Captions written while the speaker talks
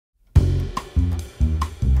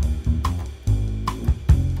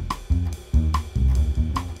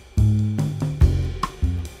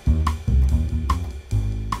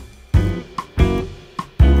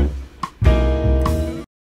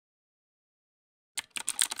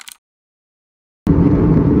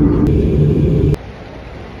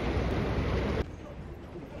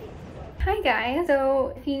Hi guys,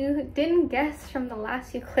 so if you didn't guess from the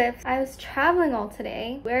last few clips, I was traveling all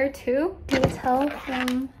today. Where to? Can you tell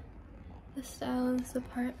from the style of this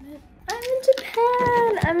apartment? I'm in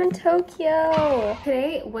Japan! I'm in Tokyo!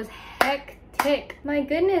 Today was hectic. My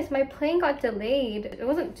goodness, my plane got delayed. It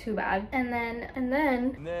wasn't too bad. And then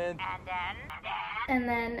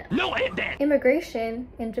immigration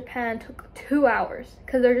in Japan took 2 hours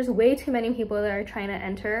because there are just way too many people that are trying to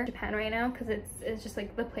enter Japan right now because it's just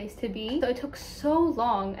like the place to be. So it took so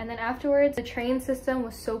long, and then afterwards the train system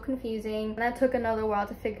was so confusing, and that took another while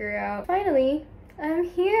to figure out. Finally, I'm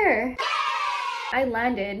here. I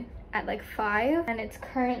landed at like 5 and it's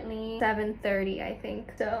currently 7:30, I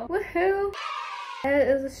think. So woohoo!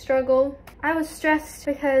 It was a struggle. I was stressed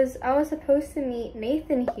because I was supposed to meet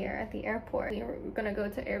Nathan here at the airport. We were gonna go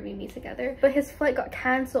to Airbnb together, but his flight got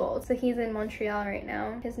cancelled. So he's in Montreal right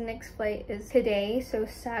now. His next flight is today, so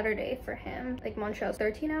Saturday for him. Like Montreal's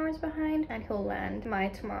 13 hours behind and he'll land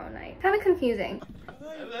tomorrow night. Kind of confusing.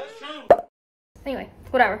 That's true. Anyway,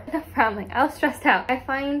 whatever. Enough rambling. I was stressed out. I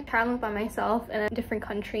find traveling by myself in a different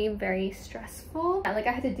country very stressful. And like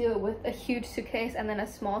I had to deal with a huge suitcase and then a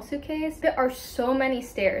small suitcase. There are so many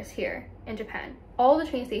stairs here in Japan. All the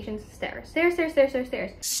train stations, stairs. Stairs, stairs, stairs, stairs,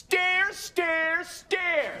 stairs. Stairs, stairs,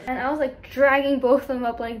 stairs. And I was like dragging both of them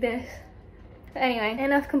up like this. But anyway,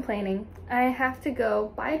 enough complaining. I have to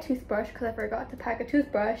go buy a toothbrush because I forgot to pack a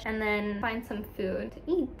toothbrush, and then find some food to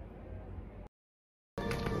eat.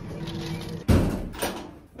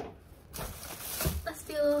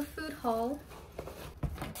 A little food haul.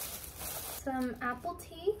 Some apple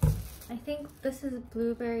tea. I think this is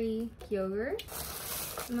blueberry yogurt.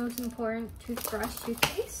 The most important toothbrush,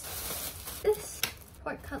 toothpaste. This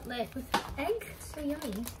pork cutlet with egg. So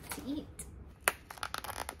yummy to eat.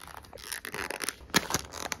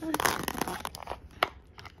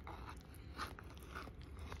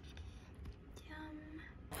 Yum.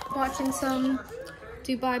 Watching some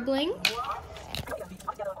Dubai Bling.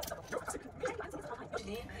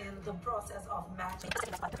 In the process of matching.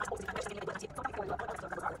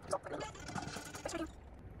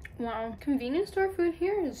 Wow, convenience store food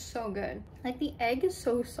here is so good. Like the egg is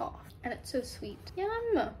so soft and it's so sweet.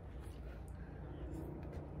 Yum!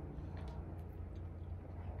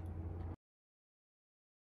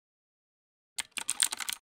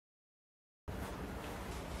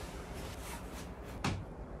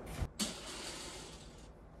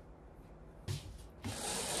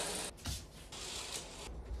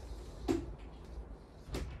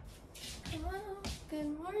 Good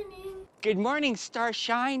morning. Good morning,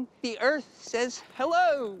 Starshine. The Earth says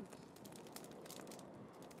hello.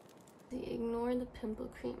 Ignore the pimple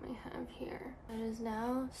cream I have here. It is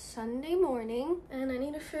now Sunday morning and I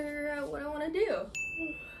need to figure out what I want to do.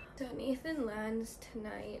 So Nathan lands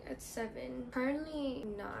tonight at 7. Currently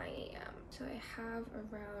 9 a.m. So I have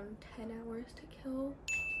around 10 hours to kill.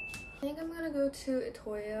 I think I'm gonna go to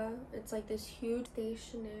Itoya. It's like this huge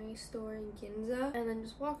stationery store in Ginza, and then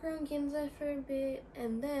just walk around Ginza for a bit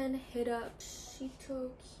and then hit up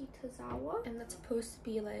Shitokitazawa, and that's supposed to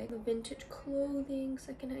be like the vintage clothing,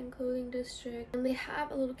 secondhand clothing district, and they have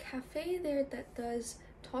a little cafe there that does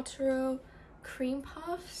totoro cream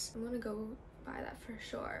puffs. I'm gonna go buy that for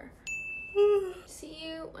sure. See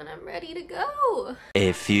you when I'm ready to go.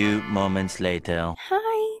 A few moments later.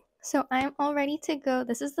 Hi. So I'm all ready to go.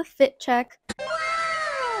 This is the fit check.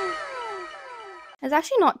 It's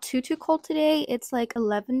actually not too cold today. It's like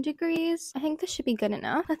 11 degrees. I think this should be good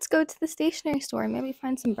enough. Let's go to the stationery store and maybe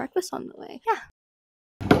find some breakfast on the way. Yeah.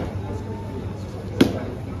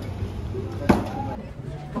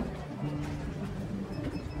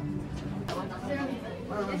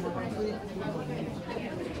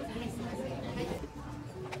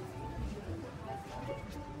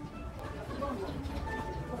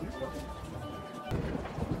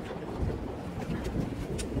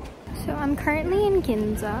 So I'm currently in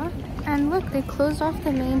Ginza, and look, they closed off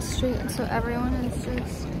the main street, so everyone is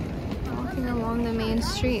just walking along the main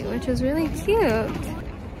street, which is really cute.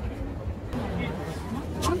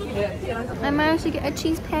 I managed to get a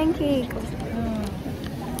cheese pancake.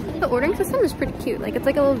 The ordering system is pretty cute. Like, it's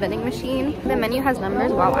like a little vending machine. The menu has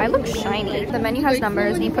numbers. Wow, I look shiny. The menu has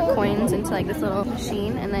numbers, and you put coins into like this little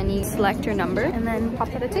machine, and then you select your number, and then pop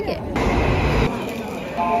out a ticket.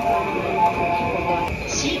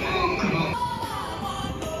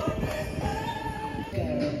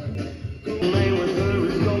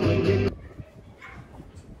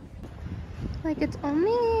 Like, it's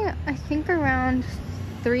only, I think, around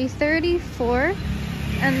 3:30, 4,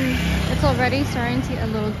 and it's already starting to get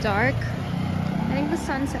a little dark. I think the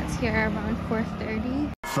sun sets here around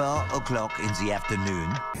 4:30. 4 o'clock in the afternoon.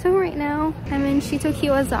 So right now, I'm in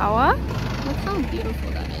Shitokiwazawa. Look how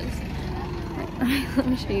beautiful that is. Let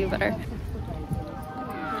me show you better.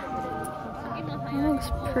 That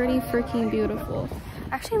looks pretty freaking beautiful.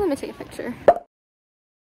 Actually, let me take a picture.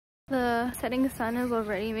 The setting sun is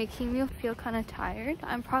already making me feel kind of tired.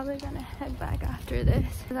 I'm probably gonna head back after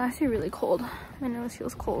this. It's actually really cold. My nose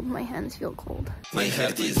feels cold. My hands feel cold. My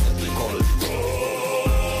head is cold.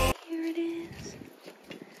 Here it is.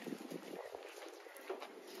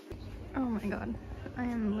 Oh my god. I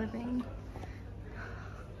am living.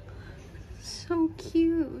 So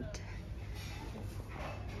cute.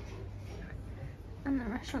 And the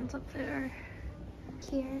restaurant's up there.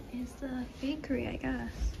 Here is the bakery, I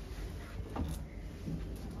guess.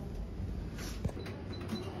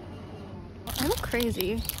 I look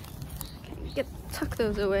crazy. Tuck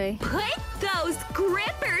those away. Put those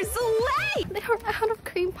grippers away! They are out of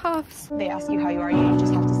cream puffs. They ask you how you are, you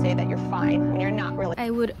just have to say that you're fine when you're not really. I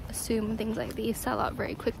would assume things like these sell out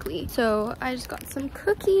very quickly. So I just got some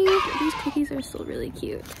cookies. These cookies are still really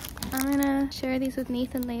cute. I'm gonna share these with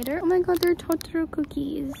Nathan later. Oh my god, they're Totoro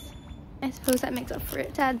cookies. I suppose that makes up for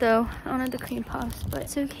it. Sad though, I wanted the cream puffs, but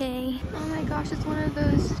it's okay. Oh my gosh, it's one of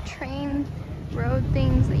those train road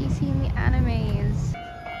things that you see in the animes.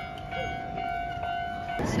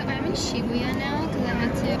 So I'm in Shibuya now because I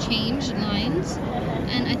had to change lines,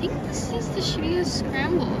 and I think this is the Shibuya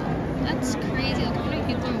Scramble. That's crazy. Look how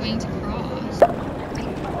many people are waiting to cross.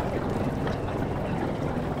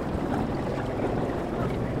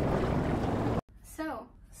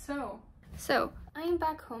 So I am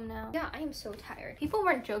back home now. Yeah, I am so tired. People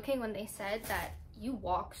weren't joking when they said that you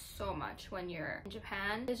walk so much when you're in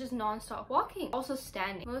Japan. It's just non-stop walking. Also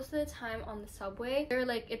standing. Most of the time on the subway, they're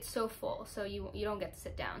like, it's so full, so you don't get to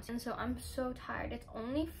sit down. And so I'm so tired. It's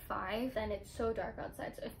only 5 and it's so dark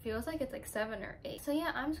outside, so it feels like it's like 7 or 8. So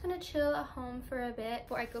yeah, I'm just gonna chill at home for a bit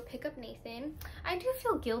before I go pick up Nathan. I do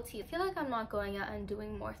feel guilty. I feel like I'm not going out and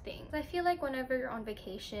doing more things. I feel like whenever you're on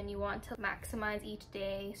vacation, you want to maximize each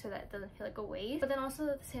day so that it doesn't feel like a waste. But then also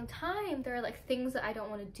at the same time, there are like things that I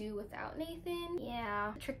don't want to do without Nathan.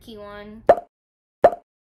 Yeah, tricky one.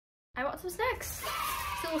 I bought some snacks.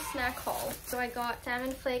 It's a little snack haul. So I got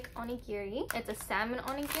salmon flake onigiri. It's a salmon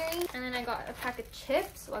onigiri. And then I got a pack of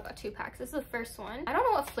chips. Well, I got 2 packs. This is the first one. I don't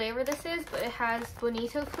know what flavor this is, but it has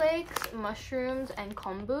bonito flakes, mushrooms, and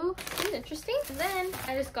kombu. Seems interesting. And then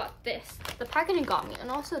I just got this. The packaging got me.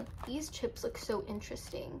 And also, these chips look so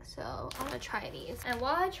interesting. So I'm gonna try these. And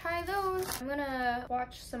while I try those, I'm gonna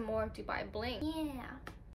watch some more of Dubai Bling. Yeah.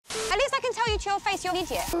 At least I can tell you to your face you're an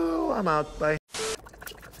idiot. Oh, I'm out. Bye.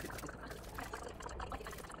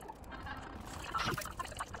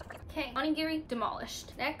 Okay, onigiri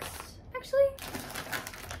demolished. Next, actually,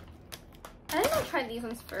 I think I'll try these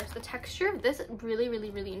ones first. The texture of this really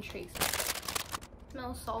intrigues me.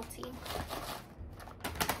 Smells salty.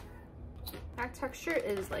 That texture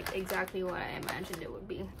is like exactly what I imagined it would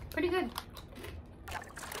be. Pretty good.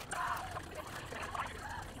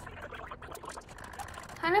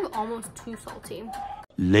 Kind of almost too salty.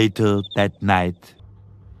 Later that night.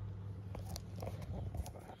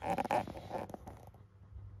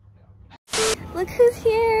 Look who's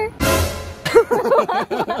here!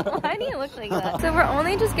 Why do you look like that? So we're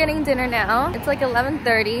only just getting dinner now. It's like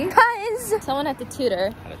 11:30. Guys! Someone had to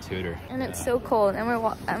tutor. And it's so cold. And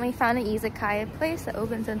we found an izakaya place that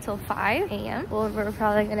opens until 5 a.m. Well, we're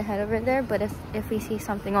probably gonna head over there, but if we see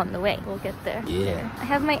something on the way, we'll get there. Yeah. I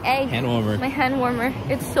have my egg. Hand warmer. My hand warmer.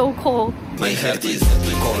 It's so cold. My head is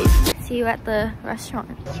cold. See you at the restaurant.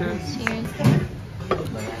 Cheers. Cheers.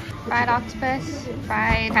 Fried octopus,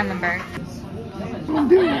 fried camembert.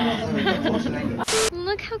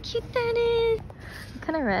 Look how cute that is.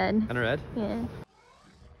 Kind of red. Kind of red? Yeah.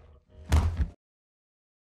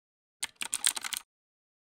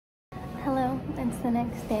 Hello, it's the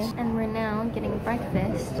next day and we're now getting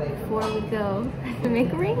breakfast before we go to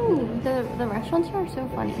make rings. The restaurants here are so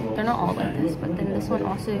funny. They're not all like this, but then this one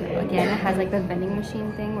also, again, it has like the vending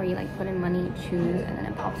machine thing where you like put in money, choose, and then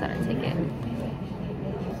it pops out a ticket.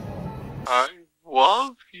 I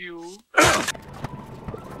love you.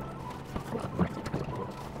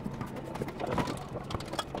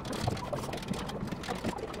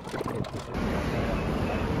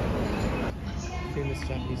 Famous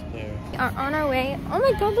Japanese player. We are on our way. Oh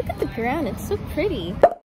my god, look at the ground. It's so pretty.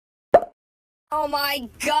 Oh my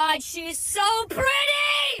god, she's so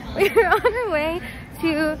pretty! We're on our way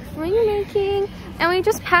to ring making and we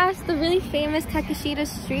just passed the really famous Takeshita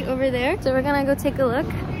street over there. So we're gonna go take a look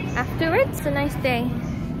afterwards. It's a nice day.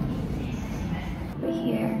 We're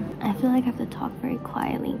here. I feel like I have to talk very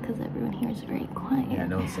quietly because everyone here is very quiet. Yeah,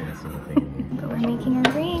 no one's saying anything. But we're making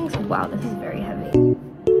our rings. Wow, this is very heavy.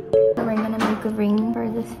 So we're gonna make a ring for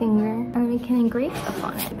this finger and we can engrave stuff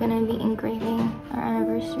on it. We're gonna be engraving our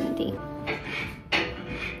anniversary date.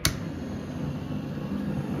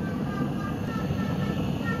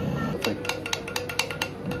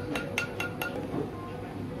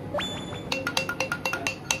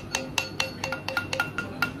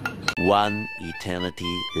 One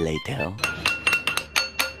eternity later.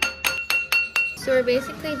 So we're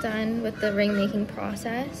basically done with the ring making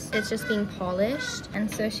process. It's just being polished. And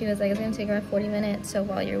so she was like, it's gonna take around 40 minutes. So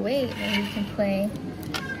while you're waiting, you can play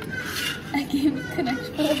a game of Connect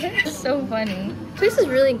 4. It's so funny. The place is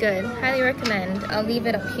really good. Highly recommend. I'll leave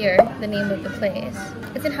it up here, the name of the place.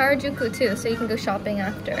 It's in Harajuku too, so you can go shopping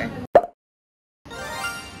after.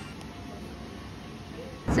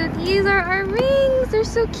 So these are our rings. They're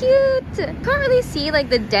so cute. Can't really see like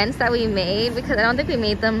the dents that we made because I don't think we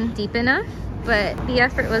made them deep enough. But the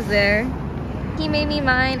effort was there. He made me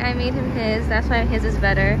mine, I made him his. That's why his is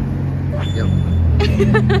better. Yep.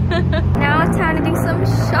 Now it's time to do some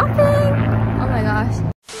shopping. Oh my gosh.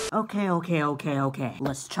 Okay.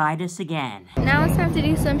 Let's try this again. Now it's time to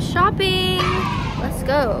do some shopping. Let's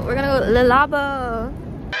go. We're gonna go to Le Labo.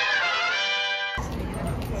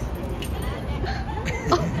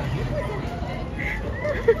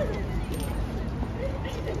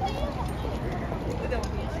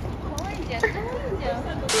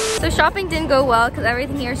 So shopping didn't go well because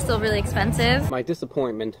everything here is still really expensive. My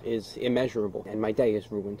disappointment is immeasurable and my day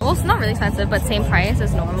is ruined. Well, it's not really expensive, but same price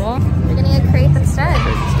as normal. We're gonna get crepe instead.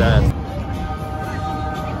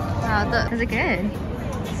 Wow, is it good?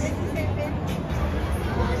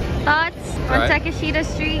 Thoughts on Takeshita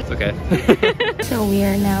Street? It's okay. So we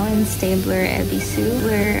are now in Stabler Ebisu.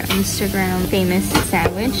 We're Instagram famous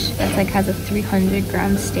sandwich that's like has a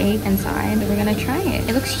 300-gram steak inside. We're gonna try it.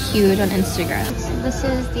 It looks huge on Instagram. So this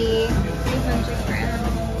is the 300-gram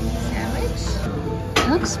sandwich.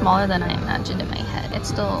 It looks smaller than I imagined in my head. It's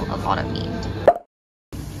still a lot of meat.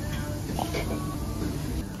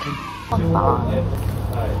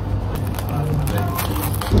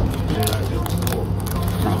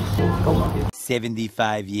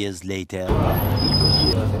 75 years later.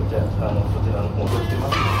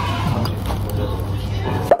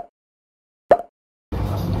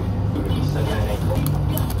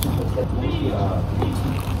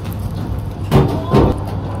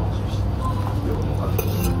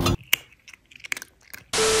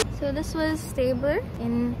 So this was Stabler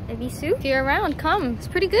in Ebisu. If you're around, come. It's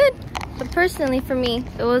pretty good. But personally for me,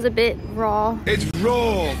 it was a bit raw. It's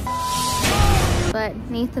raw! But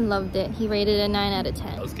Nathan loved it. He rated it a 9 out of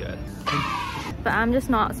 10. That was good. But I'm just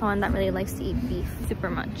not someone that really likes to eat beef super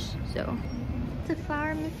much, so. It's a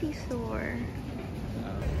flower Miffy store.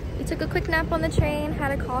 We took a quick nap on the train,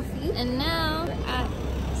 had a coffee, and now we're at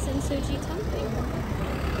Sensoji Temple.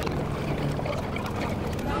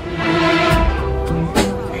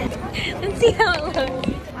 Let's see how it looks.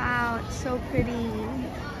 Wow, it's so pretty.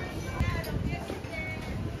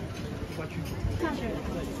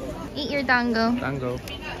 Eat your dango. Dango.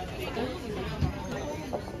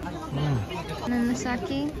 And then the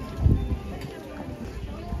sake.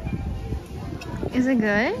 Is it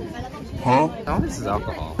good? Huh? Oh, this is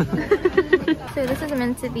alcohol. So this is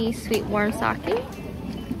meant to be sweet warm sake.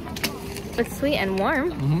 It's sweet and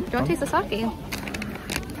warm. Don't taste the sake.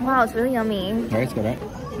 Wow, it's really yummy. Right, it's good, right?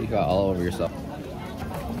 You got all over yourself.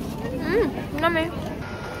 Yummy.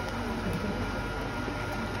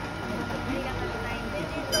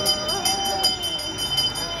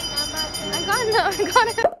 I got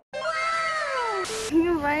it. Wow! You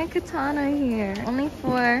can buy a katana here. Only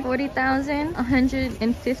for 40,000,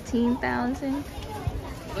 115,000.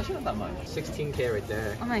 It's actually not that much. 16K right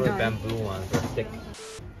there. Oh my for god. The bamboo one, for a stick.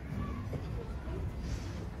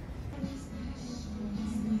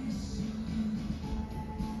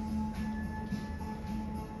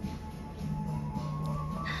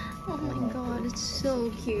 Oh my god, it's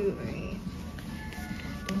so cute, right?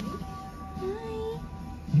 Hi.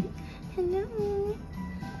 Hello.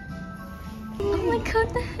 Oh my god,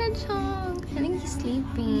 the hedgehog. I think he's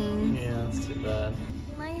sleeping. Yeah, that's too bad.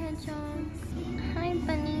 My hedgehog. Hi,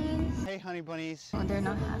 bunnies. Hey, honey bunnies. Oh, they're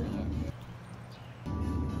not having it.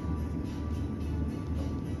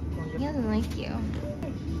 He doesn't like you.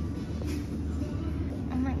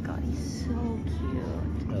 Oh my god, he's so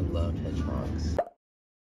cute. I love hedgehogs.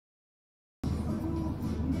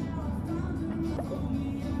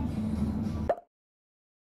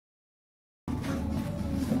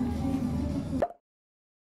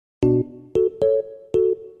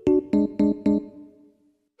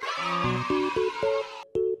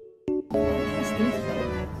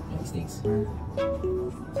 Stinks.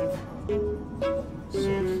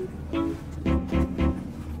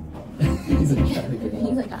 He's like trying to get out.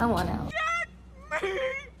 He's like, I want out. Get me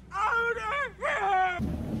out of here!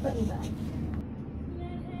 Put me back.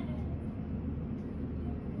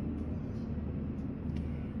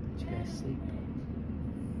 Did you guys sleep?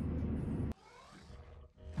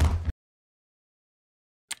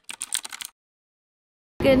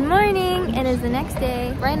 Good morning! It is the next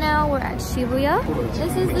day. Right now we're at Shibuya.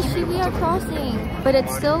 This is the Shibuya crossing. But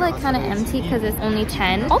it's still like kind of empty because it's only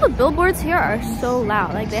 10. All the billboards here are so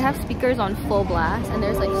loud. Like they have speakers on full blast and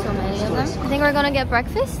there's like so many of them. I think we're gonna get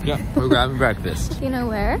breakfast? Yeah, we're grabbing breakfast. You know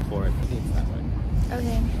where? For it. I think it's that way.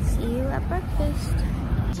 Okay, see you at breakfast.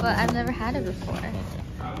 Well, I've never had it before. I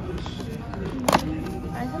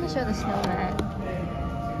just want to show the snowman.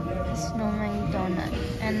 The snowman donut.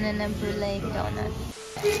 And then a brulee donut.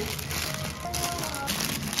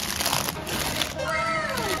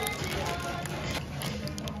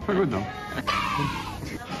 Pretty good though.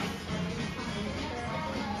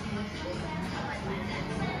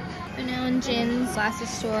 We're now in Jin's glasses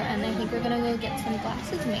store and I think we're gonna go get some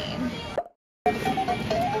glasses made.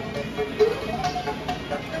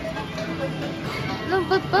 No,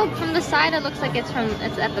 but from the side it looks like it's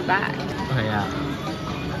at the back. Oh yeah.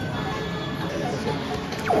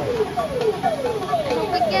 I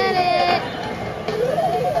hope we get it.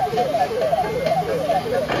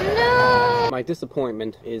 No! My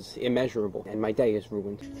disappointment is immeasurable, and my day is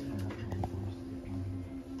ruined.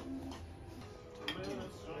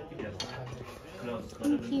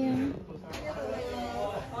 Thank you.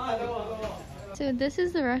 So this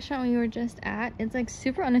is the restaurant we were just at. It's like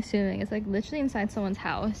super unassuming. It's like literally inside someone's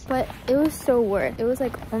house. But it was so worth. It was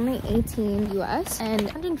like only 18 US and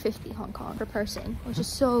 150 Hong Kong per person, which is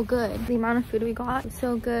so good. The amount of food we got is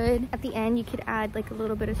so good. At the end, you could add like a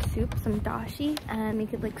little bit of soup, some dashi, and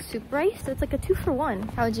make it like soup rice. So it's like a 2-for-1.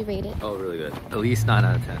 How would you rate it? Oh, really good. At least 9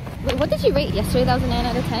 out of 10. Wait, what did you rate yesterday? That was a 9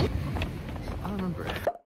 out of 10? I don't remember.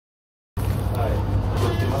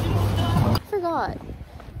 I forgot.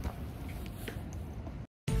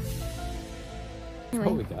 That's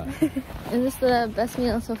what we got. Is this the best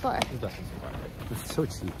meal so far? It's best so far. It's so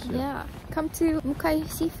cheap too. Yeah. Come to Mukai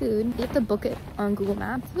Seafood. You have to book it on Google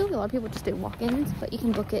Maps. I feel like a lot of people just do walk-ins, but you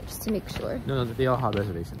can book it just to make sure. No, they all have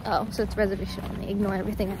reservations. Oh, so it's reservation only. Ignore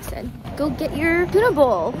everything I said. Go get your tuna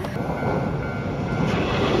bowl.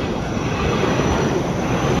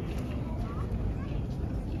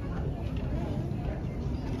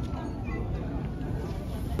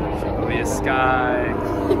 Shibuya Sky.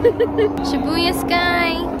 Shibuya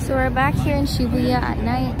Sky. So we're back here in Shibuya at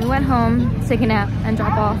night. We went home, take a nap, and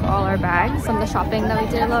drop off all our bags from the shopping that we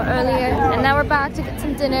did a little earlier. And now we're back to get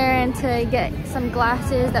some dinner and to get some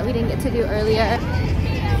glasses that we didn't get to do earlier.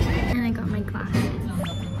 And I got my glasses.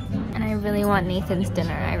 And I really want Nathan's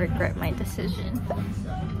dinner. I regret my decision.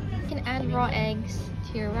 You can add raw eggs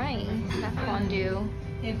to your rice. That fondue.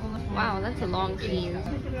 Wow, that's a long cheese.